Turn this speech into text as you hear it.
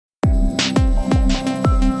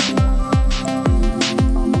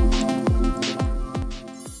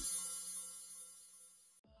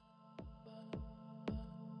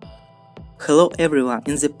Hello everyone,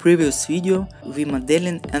 in the previous video we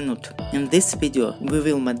modeling a nut. In this video we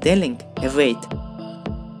will modeling a weight.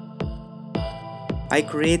 I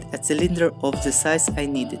create a cylinder of the size I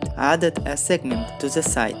needed, added a segment to the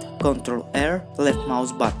side, Ctrl-R, left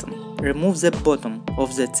mouse button. Remove the bottom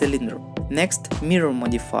of the cylinder. Next, mirror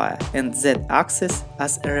modifier and Z-axis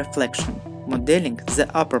as a reflection, modeling the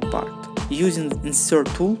upper part. Using insert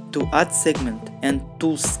tool to add segment and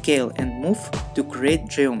tool scale and move to create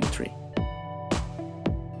geometry.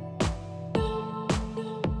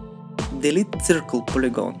 Delete circle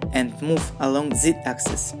polygon and move along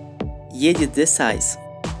Z-axis. Edit the size.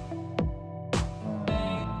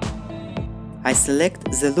 I select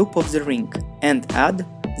the loop of the ring and add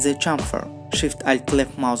the chamfer. Shift-Alt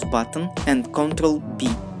left mouse button and Ctrl-B.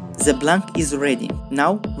 The blank is ready.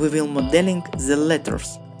 Now we will modeling the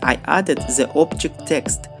letters. I added the object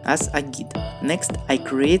text as a guide. Next I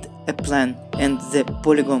create a plan and the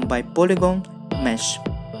polygon by polygon mesh.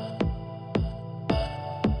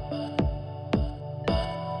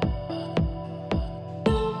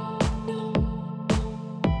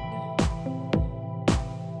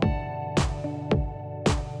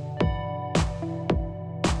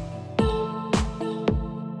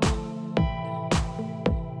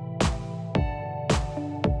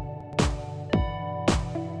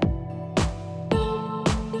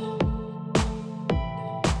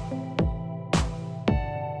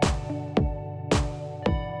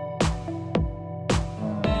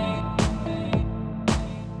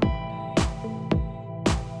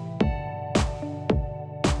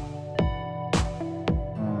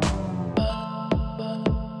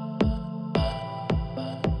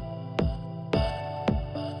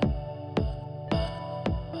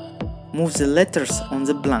 Move the letters on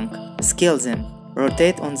the blank, scale them,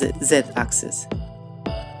 rotate on the Z-axis.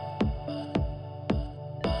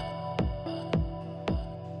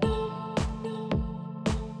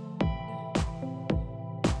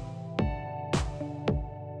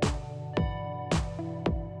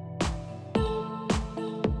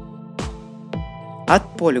 Add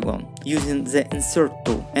polygon using the insert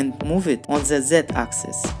tool and move it on the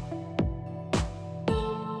Z-axis.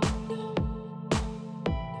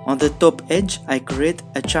 On the top edge I create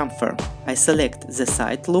a chamfer. I select the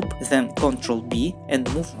side loop, then Ctrl-B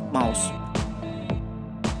and move mouse.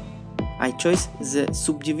 I choose the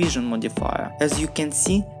subdivision modifier. As you can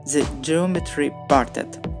see, the geometry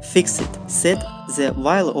parted. Fix it. Set the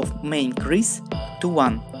while of main crease to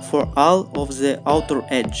 1 for all of the outer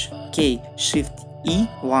edge. K Shift E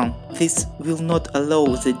 1. This will not allow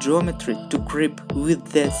the geometry to creep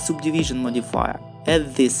with the subdivision modifier.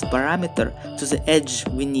 Add this parameter to the edge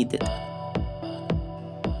we needed.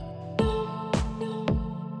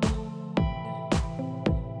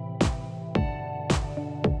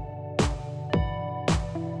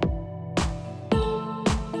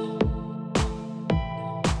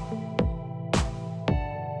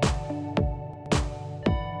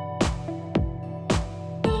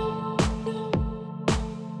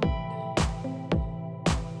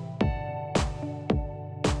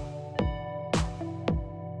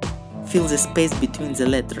 Fill the space between the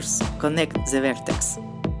letters. Connect the vertex.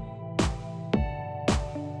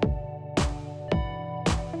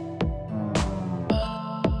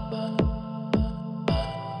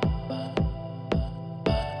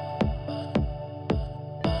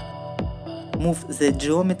 Move the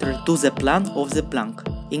geometry to the plan of the blank,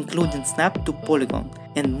 including snap to polygon,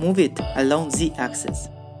 and move it along the axis.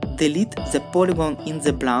 Delete the polygon in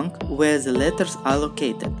the blank where the letters are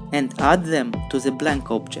located and add them to the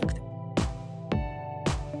blank object.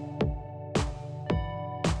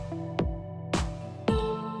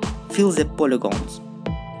 Fill the polygons.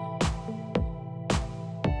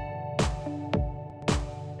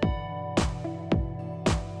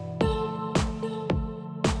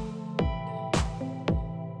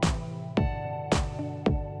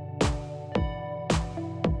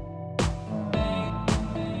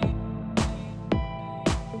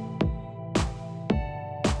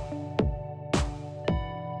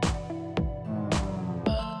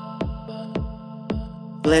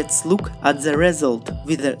 Let's look at the result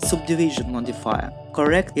with the subdivision modifier.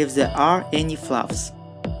 Correct if there are any flaws.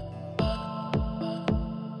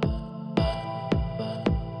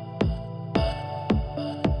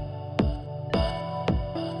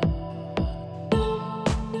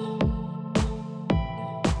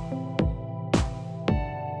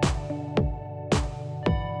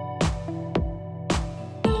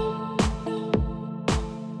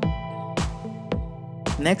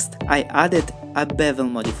 Next, I added a bevel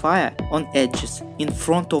modifier on edges in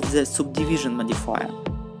front of the subdivision modifier.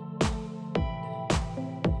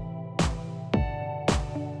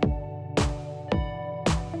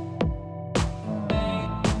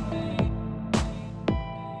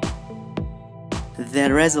 The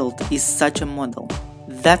result is such a model.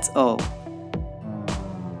 That's all.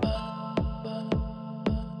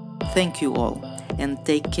 Thank you all, and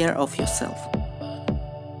take care of yourself.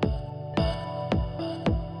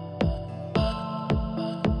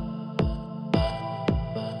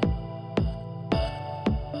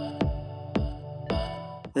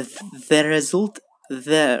 The result,